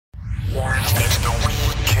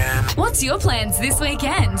What's your plans this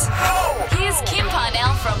weekend? Here's Kim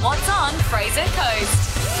Parnell from What's On Fraser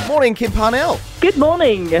Coast. Morning, Kim Parnell. Good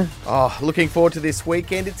morning. Oh, looking forward to this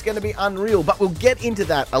weekend. It's going to be unreal, but we'll get into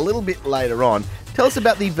that a little bit later on. Tell us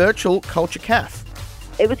about the virtual Culture Cafe.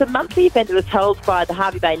 It was a monthly event that was held by the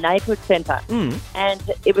Hervey Bay Neighbourhood Centre, and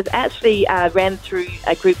it was actually ran through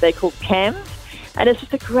a group they called CAMS, and it's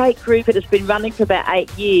just a great group. It has been running for about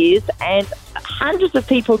 8 years, and hundreds of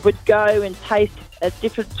people would go and taste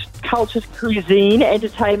different cultures, cuisine,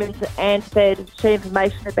 entertainment, and they'd share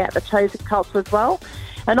information about the chosen culture as well.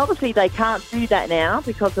 And obviously they can't do that now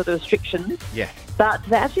because of the restrictions. Yeah. But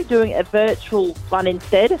they're actually doing a virtual one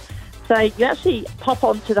instead. So you actually pop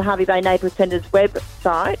onto the Hervey Bay Neighbourhood Centre's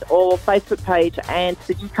website or Facebook page and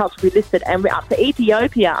the new culture will be listed. And we're up to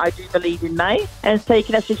Ethiopia, I do believe, in May. And so you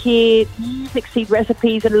can actually hear music, see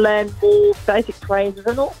recipes and learn more basic phrases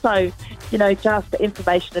and also, just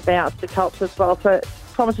information about the culture as well. So it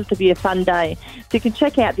promises to be a fun day. So you can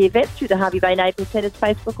check out the events through the Hervey Bay Neighbourhood Centre's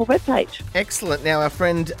Facebook or webpage. Excellent. Now, our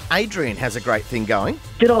friend Adrian has a great thing going.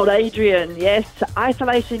 Good old Adrian, yes.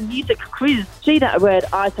 Isolation music quiz. Gee, that word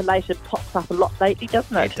isolation pops up a lot lately,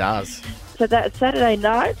 doesn't it? It does. So that's Saturday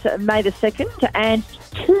night, May the 2nd, and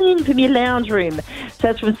tune from your lounge room.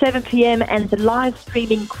 So it's from 7 p.m. and it's a live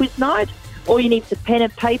streaming quiz night. All you need is a pen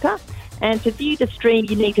and paper. And to view the stream,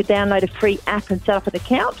 you need to download a free app and set up an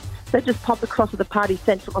account. So just pop across to the Party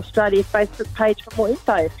Central Australia Facebook page for more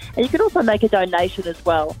info. And you can also make a donation as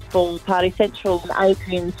well for Party Central.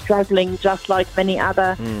 Adrian's struggling just like many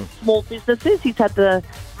other small businesses. He's had the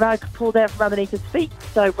rug pulled out from underneath his feet.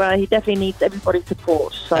 So he definitely needs everybody's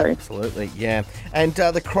support. So Absolutely, yeah. And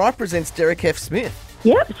the Cry presents Derek F. Smith.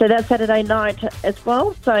 Yep, so that's Saturday night as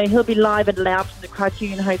well. So he'll be live and loud from the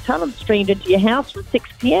Criterion Hotel and streamed into your house from 6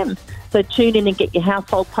 p.m. So tune in and get your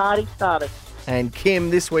household party started. And Kim,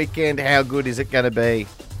 this weekend, how good is it going to be?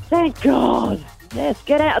 Thank God. Yes,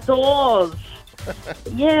 get outdoors.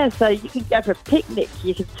 Yeah, so you can go for a picnic,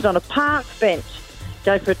 you can sit on a park bench,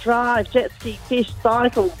 go for a drive, jet ski, fish,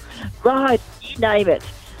 cycle, ride, you name it.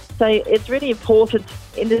 So it's really important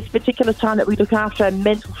in this particular time that we look after our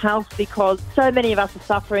mental health because so many of us are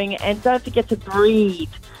suffering, and don't forget to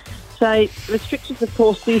breathe. So restrictions, of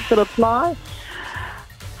course, do still apply.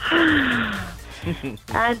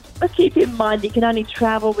 And let's keep in mind you can only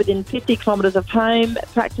travel within 50 kilometres of home,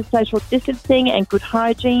 practice social distancing and good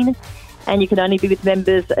hygiene, and you can only be with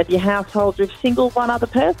members of your household with one other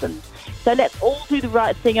person. So let's all do the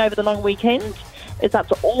right thing over the long weekend. It's up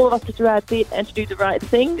to all of us to do our bit and to do the right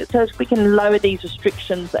thing so we can lower these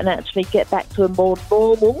restrictions and actually get back to a more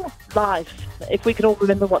normal life. If we can all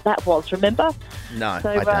remember what that was, remember? No, So,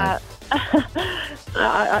 I don't.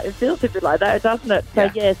 it feels a bit like that, doesn't it? So,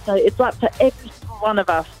 so it's up to every single one of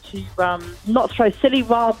us to not throw silly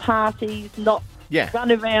wild parties, not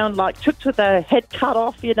run around like tricks with their head cut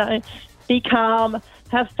off, Be calm,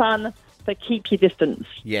 have fun, but keep your distance.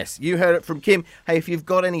 Yes, you heard it from Kim. Hey, if you've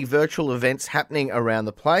got any virtual events happening around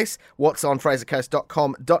the place,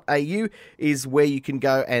 whatsonfrasercoast.com.au is where you can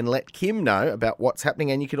go and let Kim know about what's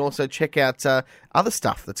happening, and you can also check out other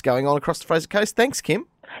stuff that's going on across the Fraser Coast. Thanks, Kim.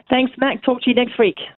 Thanks, Mac. Talk to you next week.